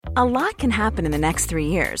A lot can happen in the next 3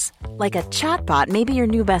 years. Like a chatbot may be your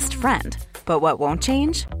new best friend. But what won't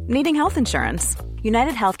change? Needing health insurance.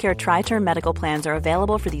 United Healthcare Tri-Term Medical Plans are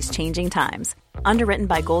available for these changing times. Underwritten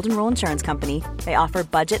by Golden Rule Insurance Company, they offer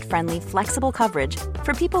budget-friendly, flexible coverage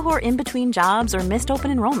for people who are in between jobs or missed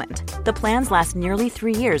open enrollment. The plans last nearly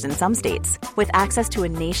 3 years in some states, with access to a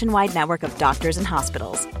nationwide network of doctors and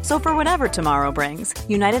hospitals. So for whatever tomorrow brings,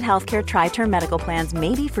 United Healthcare Tri-Term Medical Plans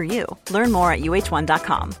may be for you. Learn more at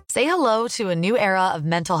uh1.com. Say hello to a new era of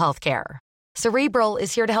mental health care. Cerebral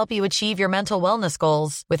is here to help you achieve your mental wellness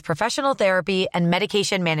goals with professional therapy and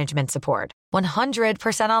medication management support.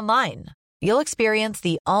 100% online. You'll experience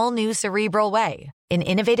the all-new Cerebral Way, an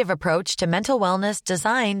innovative approach to mental wellness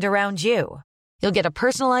designed around you. You'll get a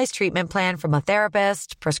personalized treatment plan from a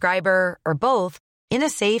therapist, prescriber, or both in a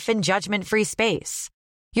safe and judgment-free space.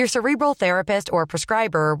 Your Cerebral therapist or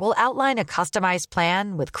prescriber will outline a customized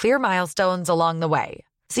plan with clear milestones along the way,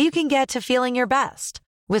 so you can get to feeling your best.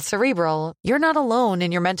 With Cerebral, you're not alone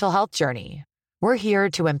in your mental health journey. We're here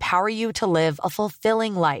to empower you to live a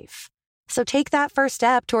fulfilling life. So take that first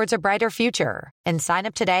step towards a brighter future and sign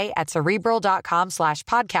up today at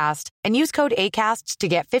Cerebral.com/podcast and use code ACAST to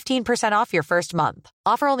get 15% off your first month.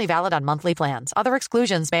 Offer only valid on monthly plans. Other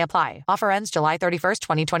exclusions may apply. Offer ends July 31st,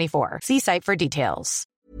 2024. See site for details.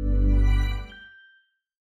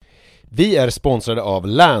 Vi är sponsrade av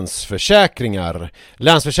Länsförsäkringar.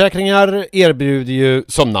 Länsförsäkringar erbjuder ju,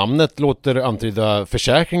 som namnet låter antyda,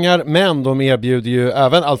 försäkringar, men de erbjuder ju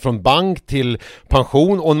även allt från bank till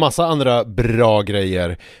pension och en massa andra bra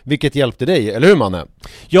grejer. Vilket hjälpte dig, eller hur Manne?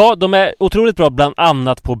 Ja, de är otroligt bra bland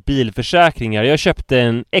annat på bilförsäkringar. Jag köpte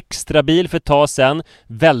en extra bil för ett tag sedan.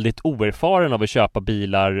 Väldigt oerfaren av att köpa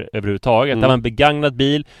bilar överhuvudtaget. Det var en begagnad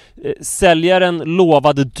bil. Säljaren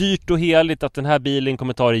lovade dyrt och heligt att den här bilen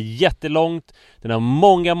kommer ta det jättelångt. Den har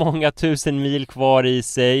många tusen mil kvar i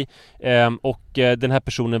sig och den här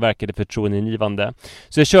personen verkade förtroendeingivande.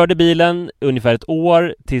 Så jag körde bilen ungefär ett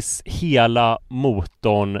år tills hela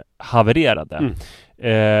motorn havererade.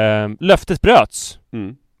 Löftet bröts.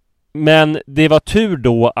 Men det var tur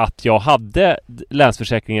då att jag hade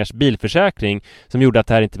Länsförsäkringars bilförsäkring som gjorde att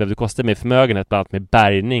det här inte behövde kosta mig förmögenhet, bland annat med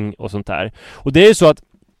bärgning och sånt där. Och det är ju så att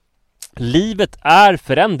livet är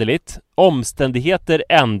föränderligt, omständigheter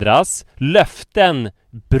ändras, löften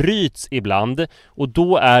bryts ibland och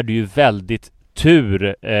då är det ju väldigt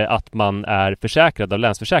tur att man är försäkrad av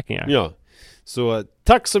Länsförsäkringar. Ja, så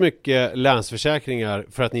tack så mycket Länsförsäkringar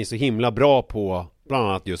för att ni är så himla bra på bland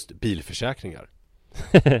annat just bilförsäkringar.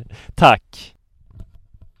 Tack!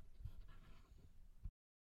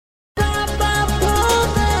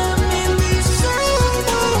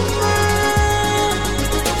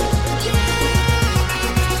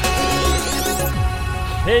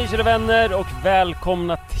 Hej kära vänner och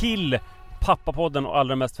välkomna till Pappapodden, och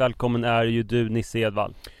allra mest välkommen är ju du, Nisse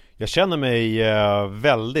Edvall. Jag känner mig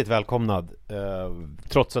väldigt välkomnad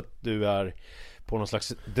trots att du är på någon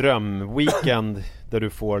slags drömweekend där du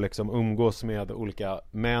får liksom umgås med olika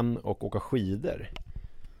män och åka skidor.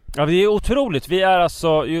 Ja, det är otroligt. Vi är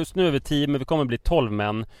alltså, just nu är vi 10 men vi kommer bli 12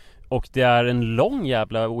 män. Och det är en lång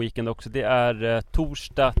jävla weekend också. Det är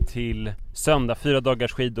torsdag till söndag, 4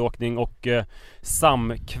 dagars skidåkning och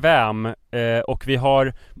samkväm. Och vi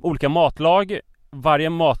har olika matlag. Varje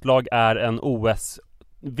matlag är en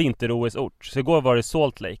vinter-OS-ort. Så igår var det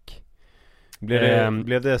Salt Lake.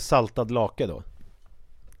 Blev det saltad lake då?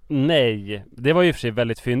 Nej, det var ju för sig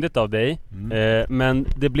väldigt fyndigt av dig. Men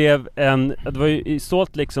det var ju i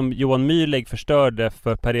Salt Lake som Johan Myrleg förstörde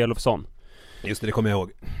för Per Elofsson. Just det kommer jag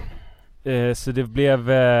ihåg. Så det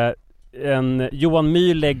blev en Johan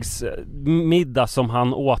Myrlegs middag som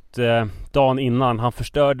han åt dagen innan. Han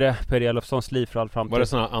förstörde Per Elofssons liv för all framtid. Var det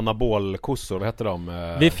såna anabolkossor? Vad hette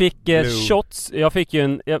de? Vi fick shots. Jag fick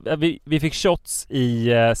ju vi fick shots i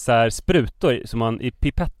så här sprutor som man i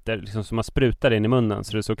pipetter liksom, som man sprutar in i munnen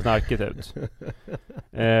så det såg knarkigt ut.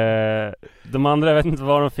 De andra, jag vet inte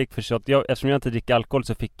vad de fick för shot. Eftersom jag inte dricker alkohol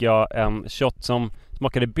så fick jag en shot som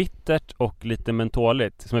smakade bittert och lite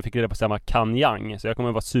mentoligt som jag fick reda på samma kanjang, så jag kommer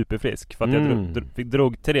att vara superfrisk för att jag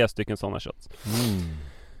drog 3 stycken sådana shots.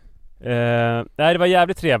 Nej, det var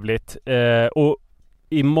jävligt trevligt. Och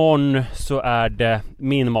imorgon så är det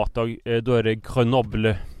min matdag. Då är det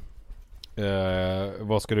Grenoble.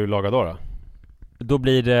 Vad ska du laga då? Då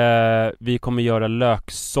blir det, vi kommer göra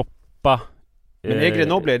löksoppa. Men är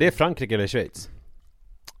Grenoble, det är Frankrike eller Schweiz?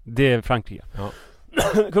 Det är Frankrike. Ja.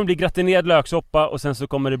 Det kommer bli gratinerad löksoppa och sen så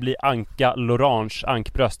kommer det bli anka l'orange,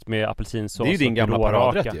 ankbröst med apelsinsås. Det är ju din gamla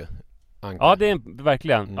paradrätt ju. Anka. Ja, det är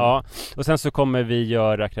verkligen. Ja. Och sen så kommer vi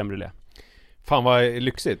göra crème brûlée. Fan vad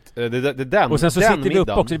lyxigt. Och sen så sitter vi upp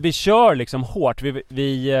också, vi kör liksom hårt.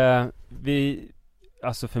 Vi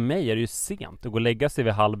alltså för mig är det ju sent att gå och lägga sig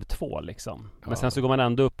vid 1:30 liksom. Men sen så går man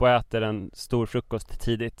ändå upp och äter en stor frukost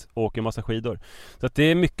tidigt och åker massa skidor. Så att det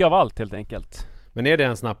är mycket av allt helt enkelt. Men är det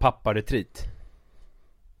en sån här papparetreat?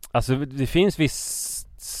 Alltså det finns viss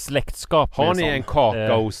släktskap. Har ni en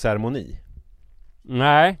kakaoceremoni?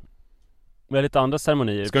 Nej. Vi har lite andra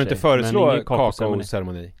ceremonier. Ska du inte föreslå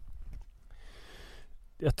kakaoceremoni?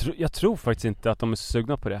 Jag tror faktiskt inte att de är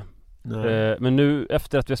sugna på det. Men nu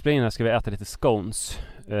efter att vi har spelat in här ska vi äta lite scones.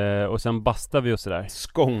 Och sen bastar vi och sådär.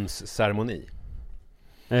 Scones-ceremoni?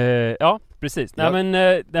 Ja, precis. Ja. Nej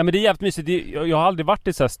men det är jävligt mysigt. Jag har aldrig varit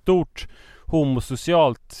i så här stort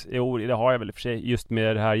homosocialt. Jo, det har jag väl i och för sig. Just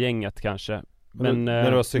med det här gänget kanske. Men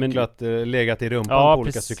när du har cyklat, legat i rumpan på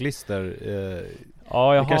olika cyklister.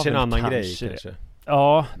 Ja, jag det kanske är en annan kanske grej kanske.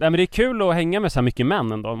 Ja, men det är kul att hänga med så här mycket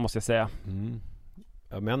män ändå, måste jag säga.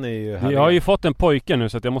 Ja, män är ju härliga. Jag har ju fått en pojke nu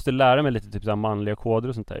så att jag måste lära mig lite typ så här manliga koder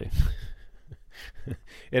och sånt där.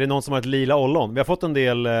 Är det någon som har ett lila ollon? Vi har fått en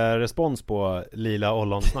del respons på lila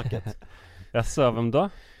ollon-snacket. Jaså, vem då?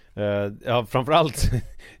 Ja, framförallt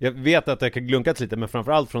jag vet att jag kan glunkat lite, men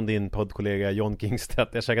framförallt från din poddkollega John Kingstedt.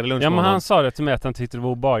 Jag käkade lunch med men honom. han sa det till mig att han tyckte det var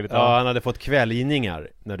obehagligt. Ja, han hade fått kvällningar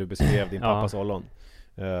när du beskrev din pappas ollon.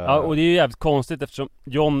 Ja, och det är ju jävligt konstigt eftersom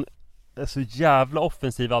John är så jävla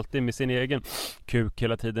offensiv alltid med sin egen kuk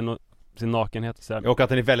hela tiden och sin nakenhet och så här. Och att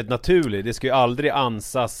den är väldigt naturlig. Det ska ju aldrig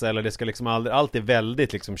ansas, eller det ska liksom aldrig, allt är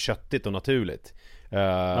väldigt liksom köttigt och naturligt.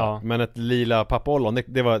 Men ett lila pappollon,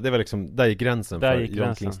 det var liksom, där gick gränsen där för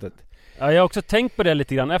John Kingstedt. Ja, jag har också tänkt på det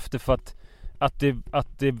lite grann efter, för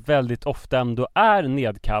att det väldigt ofta ändå är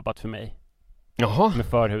nedkabbat för mig. Jaha. Med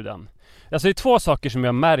förhuden. Alltså det är två saker som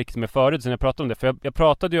jag märkt med förhud sen jag pratade om det. För jag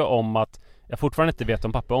pratade ju om att jag fortfarande inte vet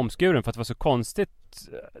om pappa är omskuren, för att det var så konstigt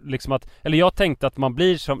liksom att, eller jag tänkte att man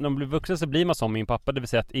blir som, när man blir vuxen så blir man som min pappa, det vill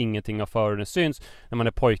säga att ingenting av förhuden syns. När man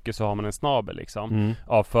är pojke så har man en snabel liksom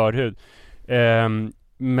av förhud.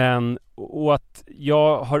 Men och att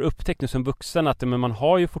jag har upptäckt nu som vuxen att men man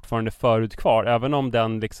har ju fortfarande förhud kvar, även om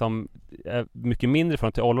den liksom är mycket mindre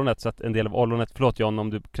från till ollonet, så att en del av ollonet, förlåt John om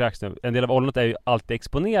du kräks nu, en del av ollonet är ju alltid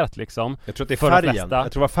exponerat liksom. Jag tror att det är färgen. Jag tror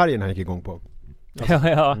det var färgen han gick igång på.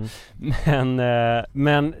 Ja.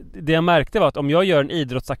 Men det jag märkte var att om jag gör en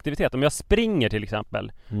idrottsaktivitet, om jag springer till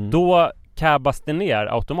exempel, då kabbas det ner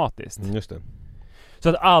automatiskt. Just det. Så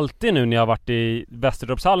att alltid nu när jag har varit i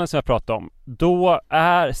Västerdorpshallen som jag pratade om, då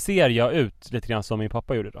ser jag ut lite grann som min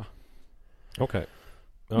pappa gjorde då. Okej.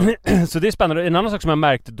 Ja. Så det är spännande. En annan sak som jag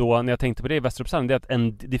märkte då när jag tänkte på det i Västerdorpshallen, det är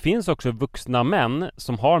att det finns också vuxna män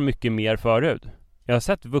som har mycket mer förhud. Jag har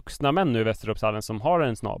sett vuxna män nu i Västerdorpshallen som har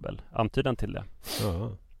en snabel, antydan till det. Jaha.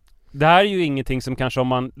 Det här är ju ingenting som kanske om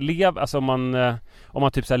man lever, alltså om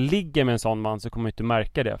man typ så här ligger med en sån man, så kommer man inte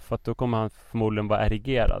märka det, för att då kommer han förmodligen vara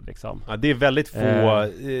erigerad liksom. Ja, det är väldigt få.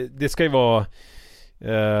 Det ska ju vara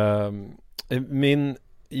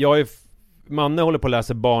Manne håller på att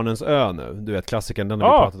läsa Barnens ö nu. Du vet klassiken, den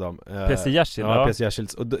har vi pratat om. P.C. Jersild. Ja, P.C. Jersild.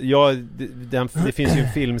 Och det finns ju en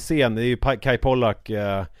filmscen. Det är ju Kai Pollak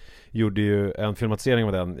gjorde ju en filmatisering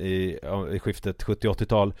av den i skiftet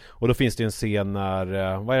 70-80-tal. Och då finns det ju en scen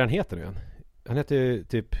när, vad är han heter nu igen? Han heter ju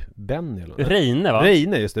typ Benny eller något. Reine, va?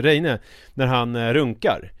 Reine, just det, Reine. När han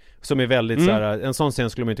runkar. Som är väldigt så här, en sån scen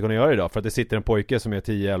skulle man inte kunna göra idag, för att det sitter en pojke som är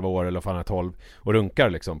 10-11 år eller fan är 12 och runkar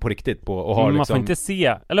liksom på riktigt på, och har man liksom... får inte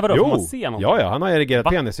se, eller vadå, får man se någonting? Ja, han har erigerat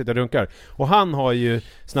penis, sitter och runkar. Och han har ju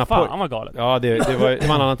Fan vad galet. Ja, det var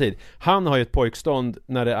en annan tid. Han har ju ett pojkstånd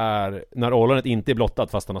när ollonet inte är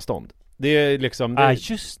blottat fast han har stånd. Det är liksom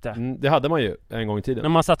just det. Det hade man ju en gång i tiden. När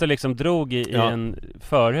man satt och liksom drog i en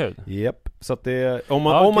förhud. Japp. Så att det, om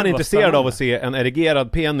man är intresserad av att se en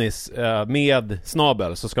erigerad penis med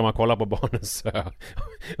snabel, så ska man kolla på Barnens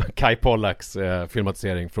Kai Pollaks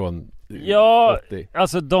filmatisering från 80.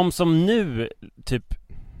 Alltså de som nu typ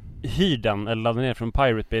hyr den eller laddar ner från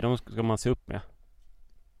Pirate Bay, de ska man se upp med.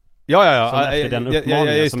 Ja. Efter den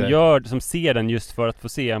uppmaningen som ser den just för att få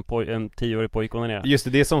se en 10-årig pojke onanera.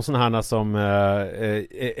 Just det är som sådana här som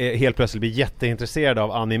helt plötsligt blir jätteintresserade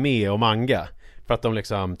av anime och manga. För att de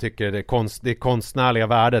liksom tycker det konstnärliga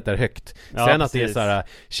värdet är högt. Ja, sen precis. att det är så här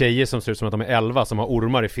tjejer som ser ut som att de är 11 som har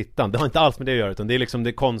ormar i fittan, det har inte alls med det att göra, utan det är liksom det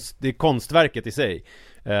är konstverket i sig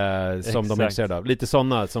som de är intresserade av. Lite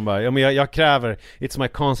sådana som bara, jag kräver, it's my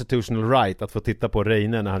constitutional right att få titta på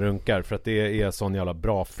Reine när han runkar, för att det är sån jävla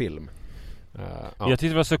bra film. Jag tyckte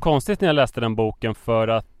det var så konstigt när jag läste den boken, för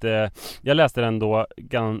att jag läste den då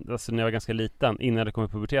alltså när jag var ganska liten, innan det kom i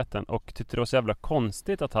puberteten, och tyckte det var så jävla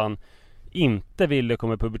konstigt att han inte ville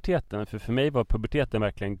komma i puberteten, för mig var puberteten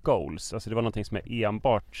verkligen goals. Alltså det var någonting som jag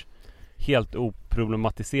enbart helt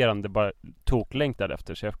oproblematiserande bara toklängtad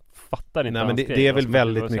efter, så jag fattar inte. Nej, men det är väl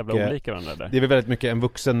väldigt mycket, det är väl väldigt mycket en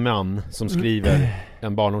vuxen man som skriver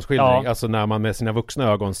en barndomsskildring. Alltså när man med sina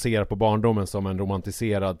vuxna ögon ser på barndomen som en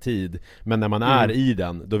romantiserad tid, men när man är i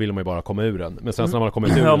den, då vill man ju bara komma ur den. Men sen när man har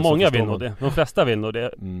kommit ur den, många vill nog det. De flesta vill nog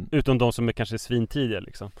det, utom de som är kanske svintidiga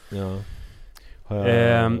liksom. Ja.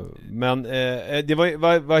 Men det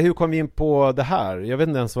hur kom vi in på det här? Jag vet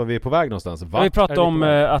inte ens var vi är på väg någonstans. Vi pratade om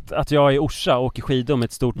att jag är i Orsa och åker skidor med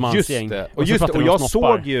ett stort mansgäng. Just det. Och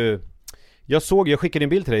jag skickade en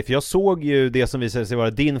bild till dig, för jag såg ju det som visade sig vara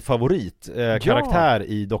din favorit karaktär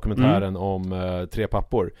i dokumentären om Tre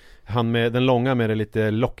pappor. Han med den långa med det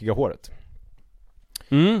lite lockiga håret.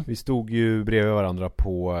 Vi stod ju bredvid varandra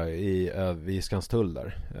vid Skanstull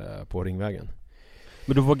där på Ringvägen.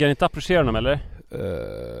 Men du vågar inte approchera honom, eller?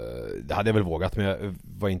 Det hade jag väl vågat, men jag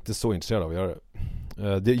var inte så intresserad av att göra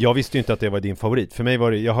det. Jag visste ju inte att det var din favorit. För mig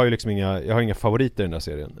var det, jag har ju liksom inga favoriter i den där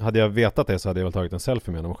serien. Hade jag vetat det så hade jag väl tagit en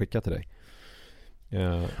selfie med honom och skickat till dig.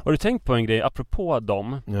 Har du tänkt på en grej apropå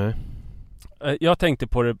dem? Nej. Jag tänkte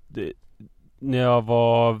på det när jag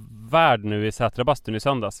var värd nu i Sätrabastun i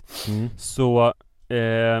söndags. Så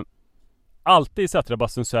alltid i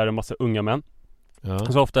Sätrabastun så är det en massa unga män.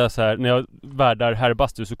 Så ofta så här, när jag värdar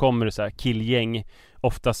herrbastu så kommer det så här killgäng,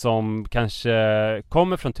 ofta som kanske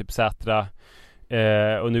kommer från typ Sätra,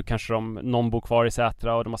 och nu kanske någon bor kvar i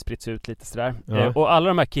Sätra och de har spritts ut lite sådär. Och alla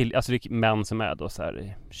de här alltså det är män som är då så här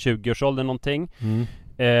i 20-årsåldern någonting,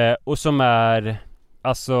 och som är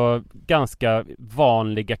alltså ganska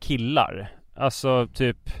vanliga killar. Alltså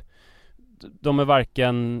typ, de är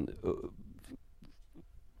varken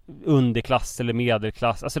underklass eller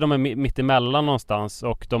medelklass, alltså de är mitt emellan någonstans,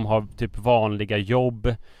 och de har typ vanliga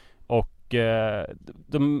jobb, och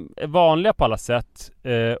de är vanliga på alla sätt,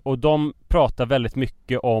 och de pratar väldigt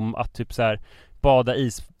mycket om att typ så här bada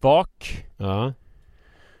isvak,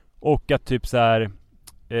 och att typ så här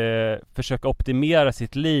försöka optimera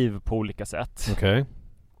sitt liv på olika sätt. Okej.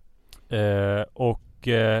 Och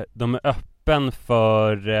de är öppen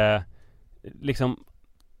för liksom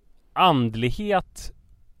andlighet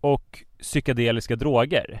och psykedeliska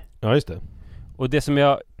droger. Ja, just det. Och det som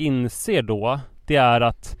jag inser då, det är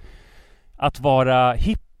att vara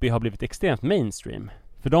hippie har blivit extremt mainstream.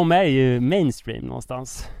 För de är ju mainstream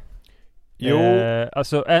någonstans. Jo.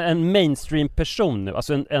 Alltså en mainstream person nu,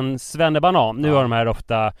 alltså en svennebanan. Nu har de här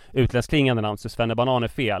ofta utländskklingande namn, så svennebanan är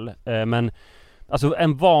fel. Men alltså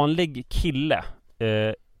en vanlig kille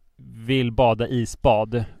vill bada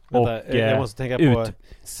isbad. Vänta, och jag måste tänka på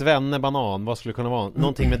svennebanan, vad skulle det kunna vara?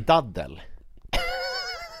 Någonting med daddel.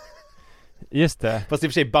 Just det. Fast i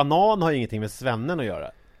och för sig, banan har ju ingenting med svennen att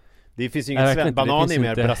göra. Det finns ju inget banan är mer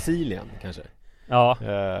inte. Brasilien kanske. Ja.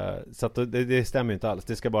 Så att det stämmer ju inte alls.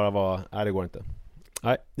 Det ska bara vara, nej det går inte.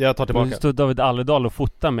 Nej, jag tar tillbaka. Du stod David Alledal och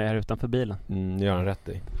fotade med här utanför bilen. Det gör han rätt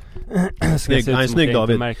i. Han är snygg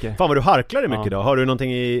David. Fan vad du harklar dig mycket idag. Har du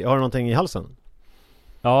någonting i halsen?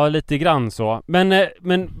 Ja, lite grann så.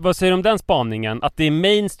 Men vad säger du om den spaningen? Att det är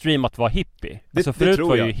mainstream att vara hippie. Alltså förut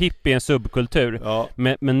var ju hippie en subkultur. Ja.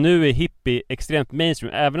 Men nu är hippie extremt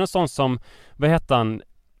mainstream. Även en sån som, vad heter han?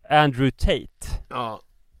 Andrew Tate. Ja.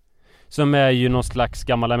 Som är ju någon slags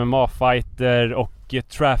gammal MMA-fighter och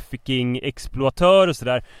trafficking-exploatör och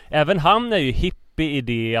sådär. Även han är ju hippie i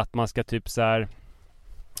det att man ska typ så här,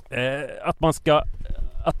 att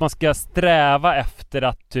man ska sträva efter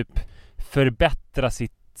att typ förbättra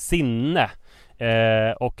sitt sinne,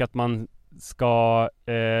 och att man ska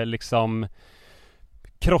liksom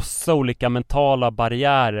krossa olika mentala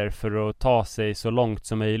barriärer för att ta sig så långt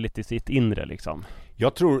som möjligt i sitt inre liksom.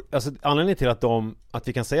 Jag tror, alltså anledningen till att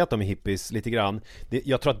vi kan säga att de är hippies lite grann,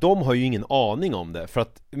 jag tror att de har ju ingen aning om det. För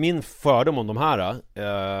att min fördom om de här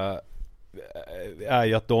är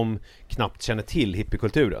ju att de knappt känner till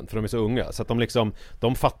hippiekulturen, för de är så unga. Så att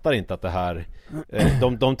de fattar inte att det här,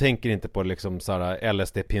 de tänker inte på liksom såhär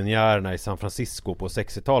LSD-pionjärerna i San Francisco på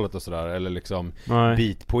 60-talet och sådär, eller liksom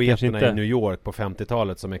beatpoeterna i New York på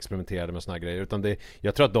 50-talet som experimenterade med såna här grejer. Utan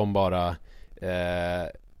jag tror att de bara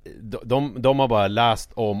de har bara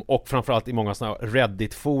läst om, och framförallt i många sådana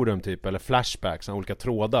Reddit-forum typ, eller flashbacks, såna olika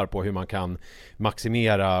trådar på hur man kan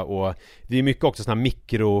maximera. Och det är mycket också såna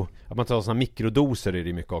att man tar såna mikrodoser, är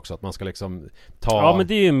det mycket också, att man ska liksom ta... Ja, men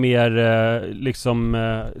det är ju mer liksom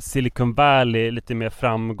Silicon Valley, lite mer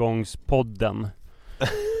framgångspodden.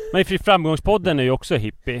 Men för framgångspodden är ju också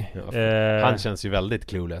hippie. Ja, han känns ju väldigt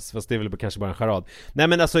clueless. Fast det är väl kanske bara en charad. Nej,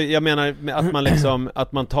 men alltså jag menar att man liksom,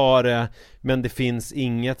 att man tar men det finns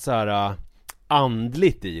inget så här,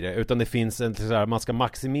 andligt i det, utan det finns en så här, man ska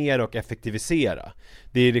maximera och effektivisera.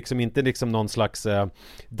 Det är liksom inte liksom någon slags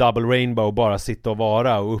double rainbow, bara sitta och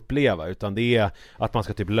vara och uppleva, utan det är att man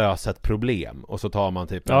ska typ lösa ett problem och så tar man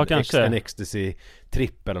typ en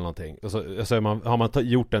ecstasy-tripp eller någonting, och så har man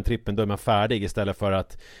gjort den trippen, då är man färdig, istället för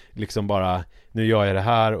att liksom bara, nu gör jag det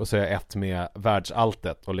här och så är jag ett med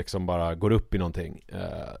världsalltet och liksom bara går upp i någonting.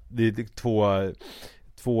 Det är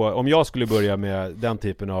två, om jag skulle börja med den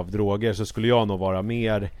typen av droger, så skulle jag nog vara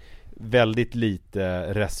mer, väldigt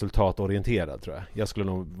lite resultatorienterad, tror jag. Jag skulle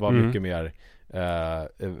nog vara mycket mer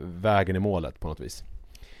vägen i målet på något vis.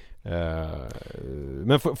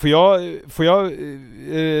 Men får jag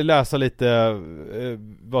läsa lite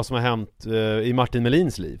vad som har hänt i Martin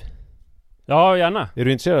Melins liv? Ja, gärna. Är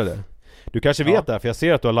du intresserad av det? Du kanske vet det här, för jag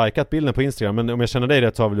ser att du har likat bilden på Instagram, men om jag känner dig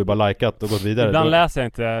rätt så har väl du bara likat och gått vidare. Ibland läser jag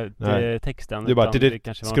inte texten. Du bara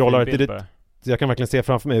scrollar. Jag kan verkligen se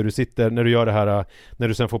framför mig hur du sitter när du gör det här, när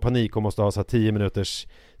du sen får panik och måste ha så här 10 minuters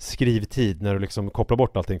skrivtid, när du liksom kopplar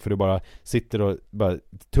bort allting, för du bara sitter och bara,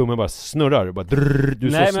 tummen bara snurrar och bara drrr, du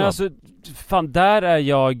är så snabb. Men alltså, fan, där är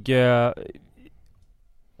jag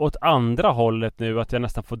åt andra hållet nu, att jag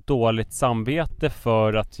nästan får dåligt samvete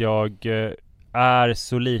för att jag är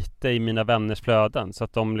så lite i mina vänners flöden, så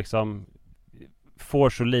att de liksom får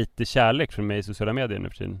så lite kärlek från mig i sociala medier nu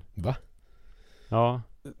för tiden. Va? Ja.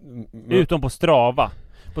 Utom på Strava.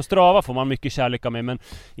 På Strava får man mycket kärlek av mig, men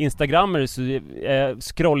Instagrammer så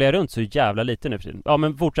scrollar jag runt så jävla lite nu för tiden. Ja,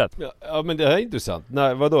 men fortsätt. Ja, men det här är intressant.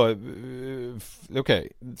 Nej, vadå?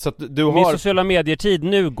 Okej. Så att du har... Min sociala medier-tid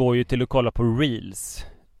nu går ju till att kolla på Reels.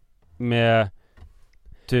 Med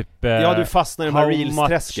typ ja, du fastnar i de här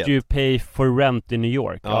Reels-träsket. How much you pay for rent in New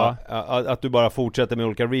York. Ja. Att du bara fortsätter med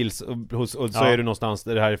olika Reels och så är du någonstans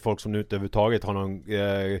där det här är folk som nu inte överhuvudtaget har någon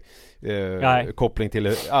koppling till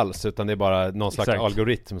det alls, utan det är bara någon slags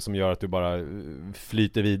algoritm som gör att du bara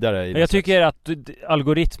flyter vidare i. Jag tycker att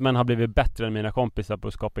algoritmen har blivit bättre än mina kompisar på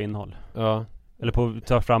att skapa innehåll. Ja. Eller på att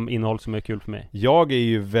ta fram innehåll som är kul för mig. Jag är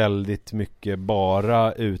ju väldigt mycket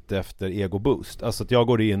bara ute efter ego-boost. Alltså att jag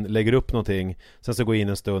går in, lägger upp någonting, sen så går jag in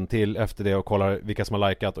en stund till efter det och kollar vilka som har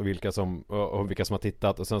likat och vilka som har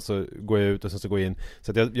tittat, och sen så går jag ut och sen så går jag in.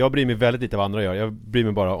 Så att jag bryr mig väldigt lite vad andra gör. Jag bryr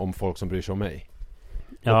mig bara om folk som bryr sig om mig.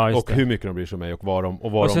 Ja, och hur mycket de bryr sig om mig och var de.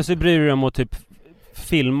 Och sen så bryr du dig om att typ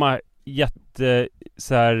filma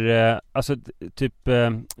så här, alltså typ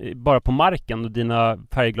bara på marken och dina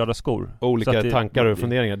färgglada skor. Olika tankar och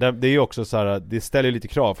funderingar. Det är ju också så här, det ställer lite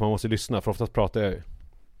krav, för man måste lyssna, för oftast pratar jag ju.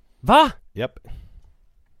 Va? Japp.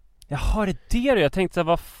 Jag har det. Jag tänkte så här,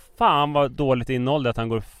 vad fan var dåligt innehåll att han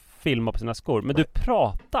går och filmar på sina skor. Men du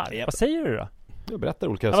pratar. Japp. Vad säger du då? Jag berättar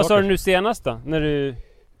olika saker. Vad sa du nu senast då? När du...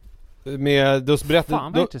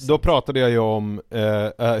 Då pratade jag ju om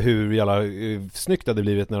hur jävla snyggt det hade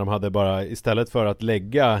blivit när de hade bara, istället för att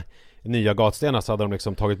lägga nya gatstenar, så hade de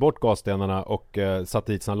liksom tagit bort gatstenarna och satt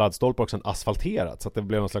dit sina laddstolpar och sen asfalterat, så att det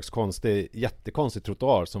blev någon slags jättekonstig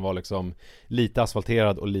trottoar som var liksom lite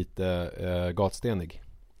asfalterad och lite gatstenig.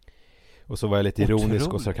 Och så var jag lite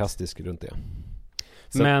ironisk och sarkastisk runt det.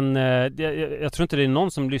 Så. Men jag tror inte det är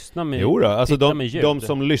någon som lyssnar med. Jo då, alltså de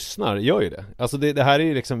som lyssnar gör ju det. Alltså det här är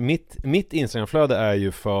ju liksom mitt Instagramflöde är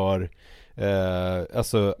ju för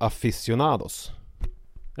alltså aficionados.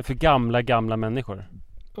 För gamla människor.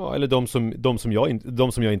 Ja, eller de som jag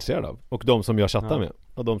är intresserad av, och de som jag chattar med,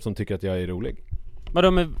 och de som tycker att jag är rolig.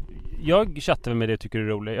 Men jag chattar med det och tycker du är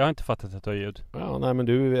rolig. Jag har inte fattat att du har ljud. Ja, nej, men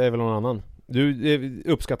du är väl någon annan. Du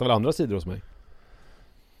uppskattar väl andra sidor hos mig.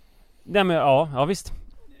 Nej, men ja visst.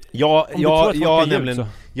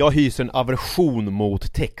 Jag hyser en aversion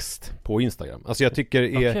mot text på Instagram. Alltså jag tycker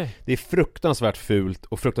det är fruktansvärt fult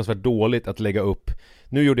och fruktansvärt dåligt att lägga upp.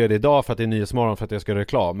 Nu gjorde jag det idag för att det är Nyhetsmorgon, för att jag ska göra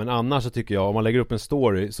reklam. Men annars så tycker jag, om man lägger upp en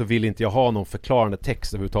story, så vill inte jag ha någon förklarande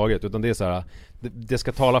text överhuvudtaget. Utan det är så här, det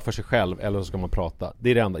ska tala för sig själv, eller så ska man prata.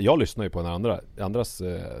 Det är det enda. Jag lyssnar ju på andras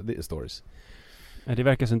stories. Det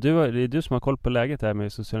verkar som det är du som har koll på läget här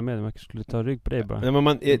med sociala medier. Man skulle ta rygg på dig bara. Nej,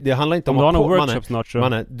 men det handlar inte om att ha workshop snart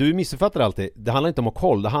så. Du missuppfattar alltid. Det handlar inte om att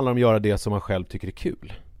kolla, det handlar om att göra det som man själv tycker är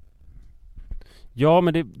kul. Ja,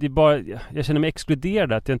 men det är bara, jag känner mig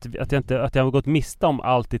exkluderad att jag har gått miste om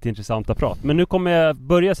allt ditt intressanta prat. Men nu kommer jag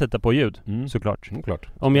börja sätta på ljud, såklart. Klart.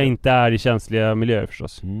 Om jag inte är i känsliga miljöer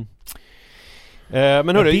förstås. Men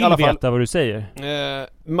hörru, jag vill i alla fall veta vad du säger.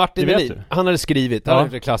 Martin Melin, han hade skrivit, det här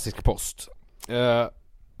är en klassisk post.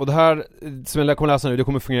 Och det här som jag kommer läsa nu, det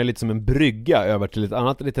kommer fungera lite som en brygga över till ett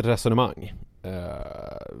annat litet resonemang.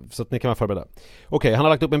 Så att ni kan vara förberedda. Okej, han har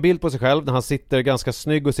lagt upp en bild på sig själv när han sitter ganska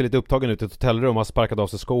snygg och ser lite upptagen ut i ett hotellrum, har sparkat av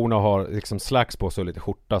sig skorna och har liksom slacks på sig och lite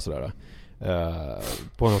skjorta sådär,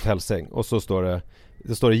 på en hotellsäng. Och så står det: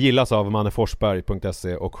 Det står det gillas av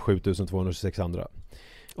manneforsberg.se och 7226 andra.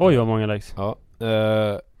 Oj, vad många likes. Ja,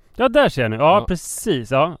 ja, där ser ni. Ja,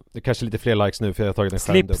 precis. Ja. det är kanske lite fler likes nu för jag har tagit en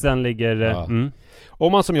skärmdump. Slipsen ligger...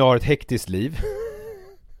 Om man som jag har ett hektiskt liv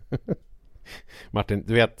Martin,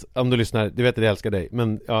 du vet, om du lyssnar, du vet att jag älskar dig,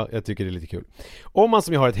 men ja, jag tycker det är lite kul. Om man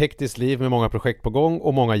som jag har ett hektiskt liv med många projekt på gång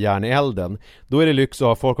och många järn i elden, då är det lyx att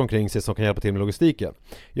ha folk omkring sig som kan hjälpa till med logistiken.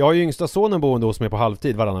 Jag har ju yngsta sonen boende hos mig på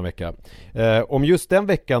halvtid varannan vecka. Om just den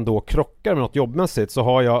veckan då krockar med något jobbmässigt så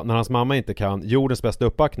har jag, när hans mamma inte kan, jordens bästa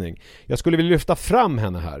uppbackning. Jag skulle vilja lyfta fram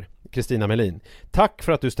henne här, Kristina Melin. Tack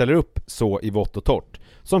för att du ställer upp så i vått och torrt.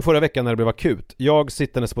 Som förra veckan när det blev akut. Jag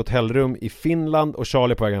sittandes på ett hotellrum i Finland och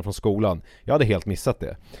Charlie på vägen från skolan. Jag hade helt missat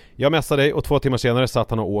det. Jag messade dig och 2 timmar senare satt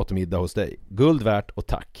han och åt middag hos dig. Guld värt och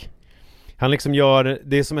tack. Han liksom gör,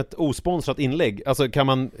 det är som ett osponsrat inlägg. Alltså kan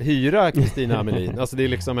man hyra Kristina Amelin? Alltså det är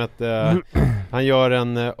liksom ett, han gör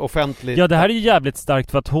en offentlig... Ja, det här är ju jävligt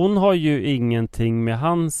starkt för att hon har ju ingenting med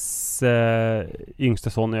hans yngsta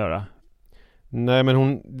son att göra. Nej, men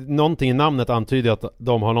hon, någonting i namnet antyder att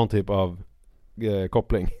de har någon typ av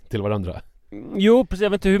koppling till varandra. Jo, precis. Jag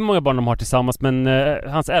vet inte hur många barn de har tillsammans, men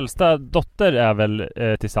hans äldsta dotter är väl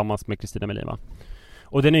tillsammans med Kristina Melin, va?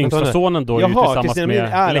 Och den yngsta sonen då är ju tillsammans Kristina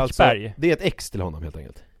med Läckberg. Alltså, det är ett ex till honom helt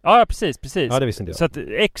enkelt. Ja, precis. Ja, det visste inte jag. Så att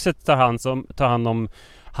exet tar hand om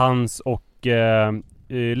hans och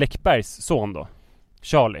Läckbergs son då,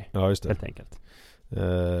 Charlie. Ja, just det. Helt enkelt.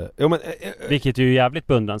 Vilket är ju jävligt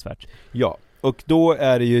beundransvärt. Ja, och då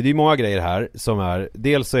är det ju, det är många grejer här som är,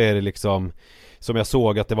 dels så är det liksom, som jag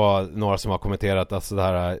såg att det var några som har kommenterat, alltså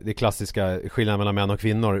det klassiska skillnaden mellan män och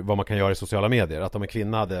kvinnor, vad man kan göra i sociala medier. Att om en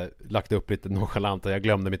kvinna hade lagt upp lite nonchalant och jag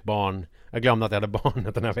glömde mitt barn, jag glömde att jag hade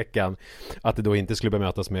barnet den här veckan, att det då inte skulle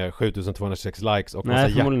bemötas med 7206 likes och massa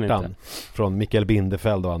hjärtan från Mikael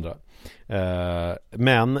Bindefeld och andra.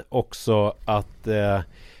 Men också att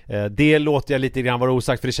det låter jag lite grann vara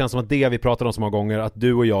osagt, för det känns som att det vi pratar om så många gånger, att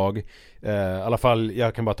du och jag, i alla fall,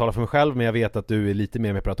 jag kan bara tala för mig själv, men jag vet att du är lite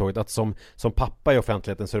mer med på det här tåget, att som pappa i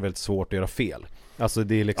offentligheten så är det väldigt svårt att göra fel. Alltså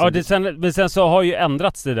det är liksom... Ja, men sen så har ju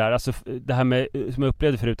ändrats det där, alltså det här med, som jag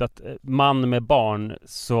upplevde förut, att man med barn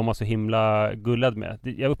så var man så himla gullad med.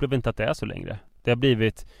 Jag upplever inte att det är så längre. Det har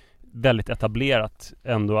blivit väldigt etablerat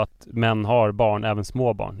ändå att män har barn, även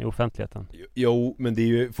små barn i offentligheten. Jo, men det är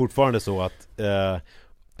ju fortfarande så att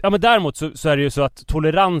ja, men däremot så är det ju så att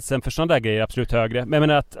toleransen för sådana där grejer är absolut högre. Men jag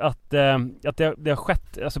menar att det har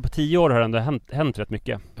skett, alltså på 10 år har det ändå hänt rätt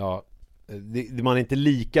mycket. Ja, man är inte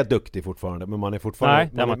lika duktig fortfarande, men man är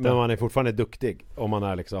fortfarande, man är fortfarande duktig om man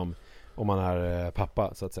är liksom, om man är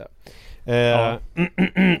pappa så att säga. Ja.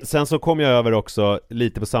 Sen så kom jag över också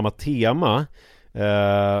lite på samma tema.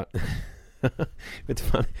 Vet du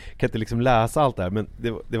fan, jag kan inte liksom läsa allt det här, men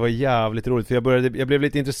det var jävligt roligt, för jag blev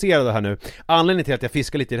lite intresserad av det här nu. Anledningen till att jag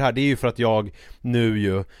fiskar lite i det här, det är ju för att jag nu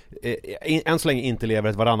ju än så länge inte lever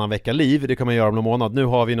ett varannan vecka liv. Det kan man göra om någon månad. Nu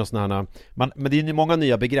har vi någon sån här, men det är ju många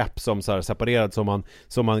nya begrepp som så här separerat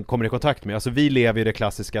som man kommer i kontakt med. Alltså vi lever ju det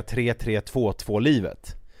klassiska 3-3-2-2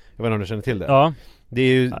 livet. Jag vet inte om du känner till det. Ja. Det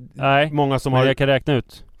är ju många som har, jag kan räkna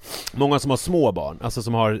ut. Många som har små barn, alltså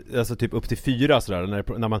som har alltså typ upp till 4 sådär,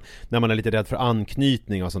 när man är lite rädd för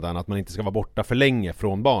anknytning och sånt där, att man inte ska vara borta för länge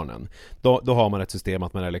från barnen. Då har man ett system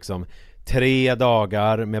att man är liksom 3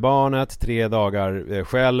 dagar med barnet, 3 dagar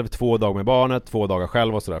själv, 2 dagar med barnet, 2 dagar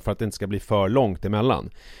själv och sådär, för att det inte ska bli för långt emellan.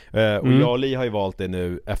 Och jag och Li har ju valt det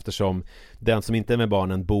nu eftersom den som inte är med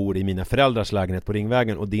barnen bor i mina föräldrars lägenhet på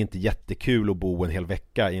Ringvägen, och det är inte jättekul att bo en hel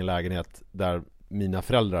vecka i en lägenhet där mina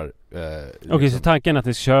föräldrar Okej, så tanken är att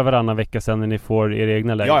ni ska köra varannan vecka sen när ni får er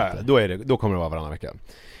egna lägenhet? Ja, då kommer det vara varannan vecka.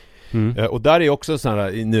 Och där är också en sån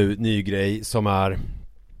här ny grej som är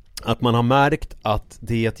att man har märkt att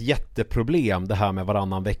det är ett jätteproblem det här med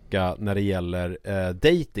varannan vecka när det gäller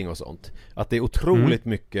dating och sånt. Att det är otroligt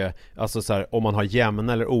mycket, alltså så här, om man har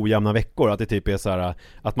jämna eller ojämna veckor, att det typ är så här,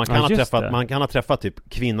 att man kan ha träffat typ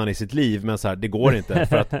kvinnan i sitt liv, men så här, det går inte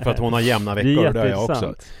för att hon har jämna veckor, och det har jag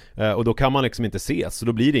också. Och då kan man liksom inte ses, så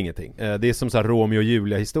då blir det ingenting. Det är som så här Romeo och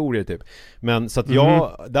Julia historier typ. Men så att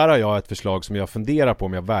där har jag ett förslag som jag funderar på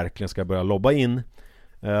om jag verkligen ska börja lobba in.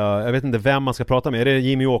 Jag vet inte vem man ska prata med. Är det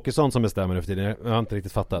Jimmy Åkesson som bestämmer nu för tiden? Jag har inte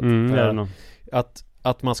riktigt fattat.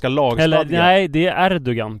 Att man ska lagstadga. Eller nej, det är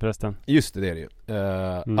Erdogan förresten. Just det är det ju.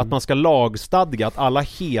 Att man ska lagstadga att alla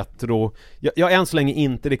hetero... Jag har än så länge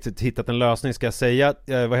inte riktigt hittat en lösning, ska jag säga.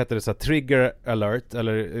 Vad heter det? Så här, trigger alert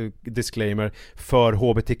eller disclaimer för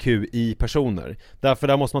hbtqi-personer. Därför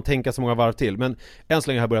där måste man tänka så många varv till. Men än så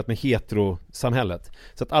länge har jag börjat med heterosamhället.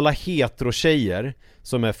 Så att alla hetero-tjejer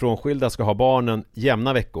som är frånskilda ska ha barnen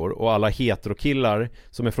jämna veckor, och alla heterokillar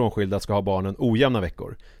som är frånskilda ska ha barnen ojämna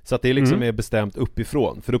veckor. Så att det liksom är bestämt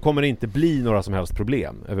uppifrån. För då kommer det inte bli några som helst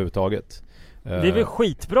problem överhuvudtaget. Det är väl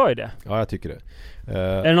skitbra i det. Ja, jag tycker det.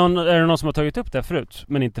 Är det någon som har tagit upp det förut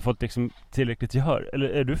men inte fått liksom tillräckligt gehör? Eller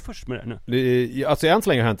är du först med det nu? Alltså än så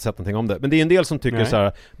länge har jag inte sett någonting om det. Men det är en del som tycker så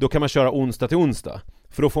här: då kan man köra onsdag till onsdag,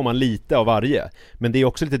 för då får man lite av varje. Men det är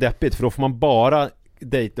också lite deppigt, för då får man bara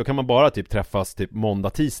då kan man bara typ träffas typ måndag,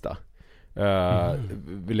 tisdag.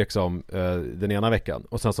 Den ena veckan.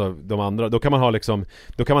 Och sen så de andra, då kan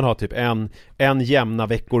man ha typ en jämna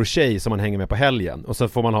veckor tjej som man hänger med på helgen. Och så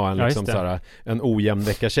får man ha en ojämn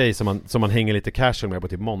vecka tjej som man hänger lite casual med på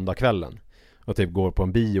typ måndagskvällen. Och typ går på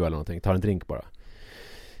en bio eller någonting, tar en drink bara.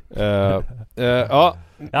 Ja.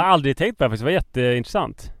 Jag har aldrig tänkt på det, det var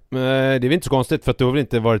jätteintressant. Det är väl inte så konstigt, för att det har väl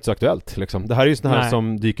inte varit så aktuellt liksom. Det här är ju sådana här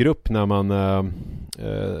som dyker upp när man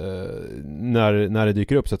när det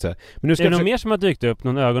dyker upp, så att säga. Men nu ska är det något mer som har dykt upp?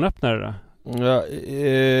 Någon ögonöppnare då?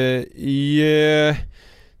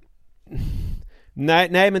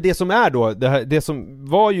 Nej, men det som är då det som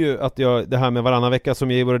var ju att det här med varannan vecka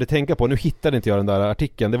som jag började tänka på. Nu hittade inte jag den där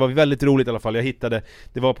artikeln. Det var väldigt roligt i alla fall. Jag hittade,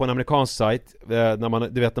 det var på en amerikansk sajt,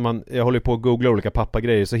 jag håller på att googla olika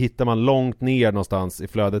pappagrejer, så hittar man långt ner någonstans i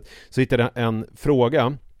flödet, så hittade jag en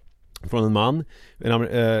fråga från en man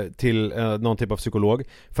till någon typ av psykolog,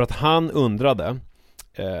 för att han undrade,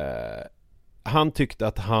 han tyckte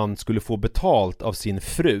att han skulle få betalt av sin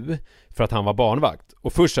fru för att han var barnvakt.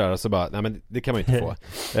 Och först så bara, nej men det kan man ju inte få.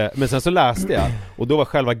 Men sen så läste jag, och då var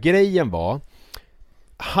själva grejen var,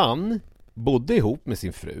 han bodde ihop med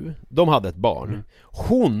sin fru, de hade ett barn.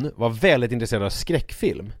 Hon var väldigt intresserad av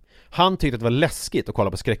skräckfilm. Han tyckte att det var läskigt att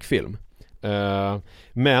kolla på skräckfilm.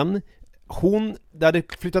 Men det hade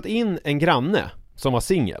flyttat in en granne som var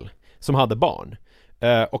singel, som hade barn.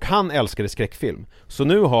 Och han älskade skräckfilm. Så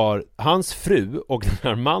nu har hans fru och den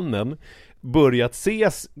här mannen börjat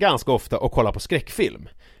ses ganska ofta och kolla på skräckfilm.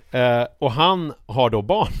 Och han har då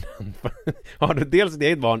barnen. Har då dels sitt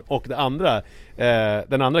eget barn och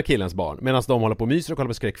den andra killens barn, medan de håller på och myser och kollar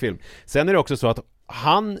på skräckfilm. Sen är det också så att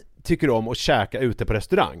han tycker om att käka ute på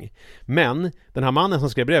restaurang. Men den här mannen som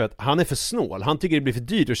skrev brevet, han är för snål. Han tycker det blir för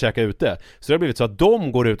dyrt att käka ute. Så det har blivit så att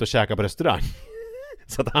de går ut och käkar på restaurang.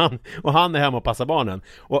 Så att han är hemma och passar barnen.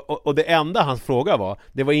 Och det enda hans fråga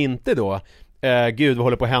det var inte då, gud vad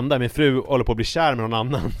håller på att hända, min fru håller på att bli kär med någon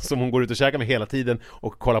annan som hon går ut och käkar med hela tiden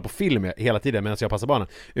och kollar på film med hela tiden medan jag passar barnen.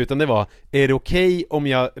 Utan det var, är det okej om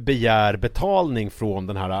jag begär betalning från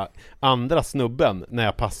den här andra snubben när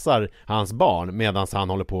jag passar hans barn medan han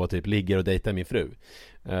håller på och typ ligger och dejtar min fru?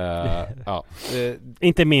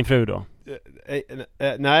 Inte min fru då?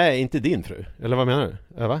 Nej, inte din fru. Eller vad menar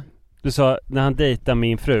du? Va? Du sa när han dejtade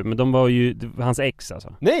min fru, men de var ju hans ex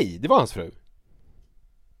alltså. Nej, det var hans fru.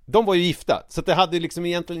 De var ju gifta, så det hade liksom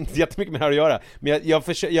egentligen inte jättemycket med det här att göra. Men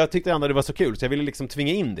jag tyckte ändå det var så kul, så jag ville liksom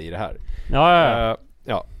tvinga in det i det här.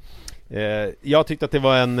 Jag tyckte att det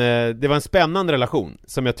var en spännande relation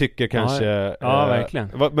som jag tycker kanske... Ja, verkligen.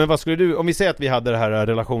 Men vad skulle du, om vi säger att vi hade det här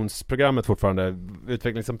relationsprogrammet fortfarande,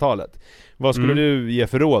 utvecklingssamtalet, vad skulle du ge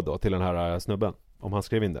för råd då till den här snubben? Om han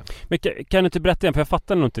skrev in det. Men kan du inte berätta igen, för jag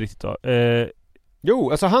fattar nog inte riktigt då.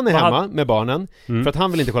 Jo, alltså han är hemma med barnen för att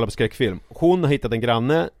han vill inte kolla på skräckfilm. Hon har hittat en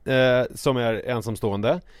granne som är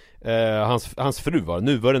ensamstående. Hans fru var,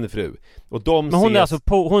 nuvarande fru. Och men hon är alltså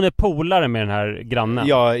hon är polare med den här grannen?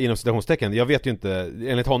 Ja, inom citationstecken. Jag vet ju inte,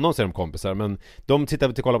 enligt honom så är de kompisar. Men de tittar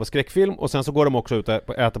till att kolla på skräckfilm. Och sen så går de också ut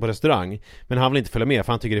och äter på restaurang. Men han vill inte följa med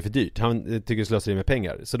för han tycker det är för dyrt. Han tycker det slösar med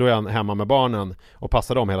pengar. Så då är han hemma med barnen och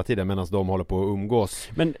passar dem hela tiden medan de håller på att umgås.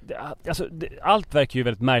 Men alltså, allt verkar ju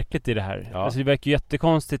väldigt märkligt i det här. Alltså det verkar ju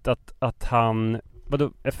jättekonstigt att han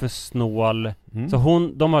är för snål.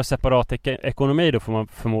 Så de har separat ekonomi då, får man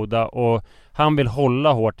förmoda, och han vill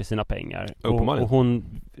hålla hårt i sina pengar och hon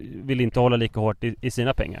vill inte hålla lika hårt i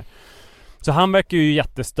sina pengar. Så han verkar ju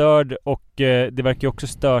jättestörd, och det verkar ju också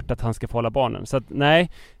stört att han ska få hålla barnen. Så att,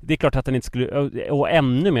 nej, det är klart att han inte skulle, och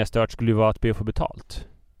ännu mer stört skulle ju vara att be att få betalt.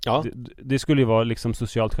 Ja. Det skulle ju vara liksom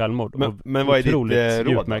socialt självmord. Men vad är ditt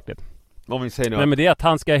råd? Märkligt. Om vi säger något. Nej, men det är att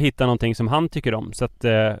han ska hitta någonting som han tycker om,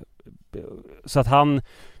 så att han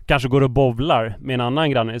kanske går och bowlar med en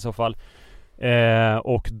annan granne i så fall.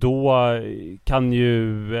 Och då kan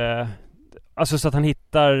ju alltså så att han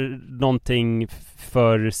hittar någonting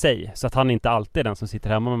för sig, så att han inte alltid är den som sitter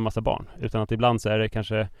hemma med en massa barn, utan att ibland så är det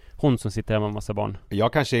kanske hon som sitter hemma med en massa barn.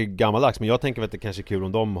 Jag kanske är gammaldags, men jag tänker att det kanske är kul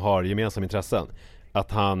om de har gemensamma intressen.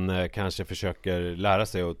 Att han kanske försöker lära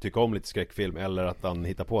sig och tycka om lite skräckfilm, eller att han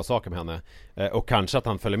hittar på saker med henne. Och kanske att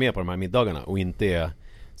han följer med på de här middagarna och inte är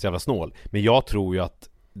så jävla snål. Men jag tror ju att,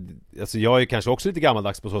 alltså jag är kanske också lite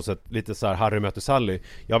gammaldags på så sätt, lite så här Harry möter Sally.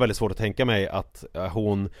 Jag har väldigt svårt att tänka mig att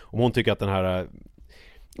om hon tycker att den här,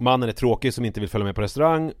 mannen är tråkig som inte vill följa med på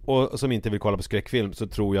restaurang och som inte vill kolla på skräckfilm, så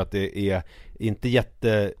tror jag att det är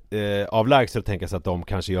inte avlägset att tänka sig att de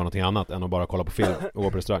kanske gör någonting annat än att bara kolla på film och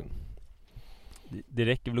gå på restaurang. Det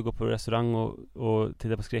räcker väl att gå på restaurang och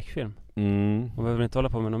titta på skräckfilm. Man behöver inte hålla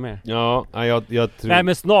på med något mer. Ja, jag tror... Nej,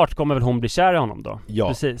 men snart kommer väl hon bli kär i honom då. Ja.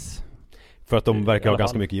 Precis. För att de verkar ha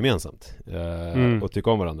ganska mycket gemensamt och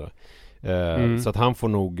tycka om varandra. Så att han får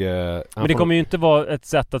nog... men det kommer ju inte vara ett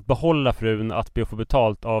sätt att behålla frun att be att få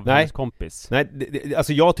betalt av hennes kompis. Nej,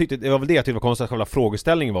 alltså jag tyckte, det var väl det jag tyckte var konstigt, att själva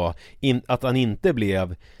frågeställningen var att han inte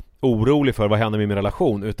blev orolig för vad händer med min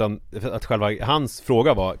relation, utan att själva hans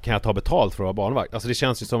fråga var, kan jag ta betalt för att vara barnvakt? Alltså det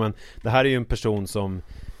känns ju som det här är ju en person som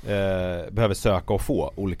behöver söka och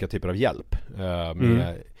få olika typer av hjälp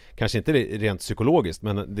med, kanske inte rent psykologiskt,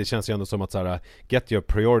 men det känns ju ändå som att så här, get your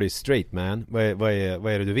priorities straight, man. Vad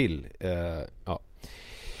är det du vill? Ja.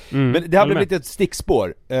 Men det här blev lite ett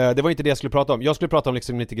stickspår. Det var inte det jag skulle prata om. Jag skulle prata om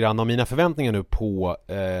liksom lite grann om mina förväntningar nu på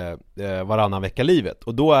varannan vecka-livet.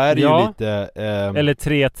 Och då är det ju lite... eller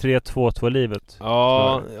 3-3-2-2-livet.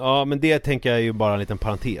 Ja, men det tänker jag ju bara en liten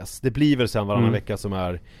parentes. Det blir väl sen varannan vecka som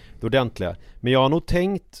är det ordentliga. Men jag har nog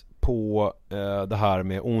tänkt på det här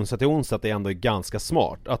med onsdag till onsdag, att det ändå är ganska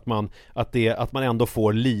smart. Att man ändå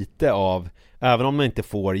får lite av, även om man inte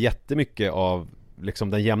får jättemycket av liksom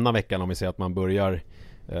den jämna veckan, om vi säger att man börjar...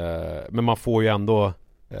 men man får ju ändå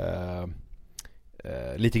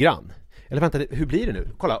lite grann. Eller vänta, hur blir det nu?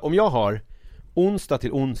 Kolla, om jag har onsdag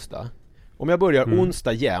till onsdag, om jag börjar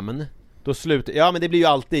onsdag jämn, då slutar... Ja, men det blir ju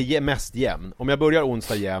alltid mest jämn. Om jag börjar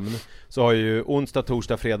onsdag jämn, så har jag ju onsdag,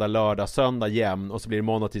 torsdag, fredag, lördag, söndag jämn, och så blir det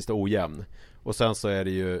måndag, tisdag ojämn. Och sen så är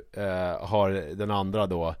det ju har den andra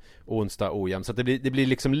då onsdag ojämn. Så att det blir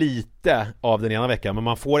liksom lite av den ena veckan, men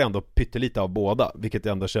man får ändå pyttelite av båda, vilket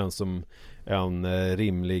ändå känns som en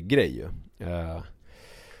rimlig grej. Ja.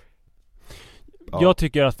 Jag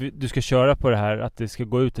tycker att du ska köra på det här, att det ska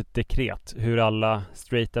gå ut ett dekret hur alla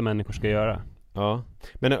straighta människor ska göra. Ja.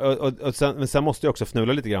 Men sen måste jag också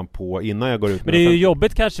fnula lite grann på innan jag går ut med. Men det är ju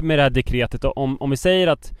jobbigt kanske med det här dekretet om vi säger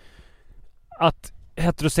att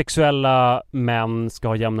heterosexuella män ska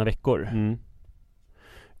ha jämna veckor.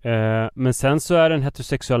 Men sen så är det en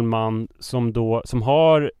heterosexuell man som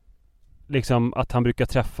har liksom att han brukar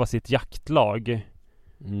träffa sitt jaktlag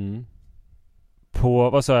på,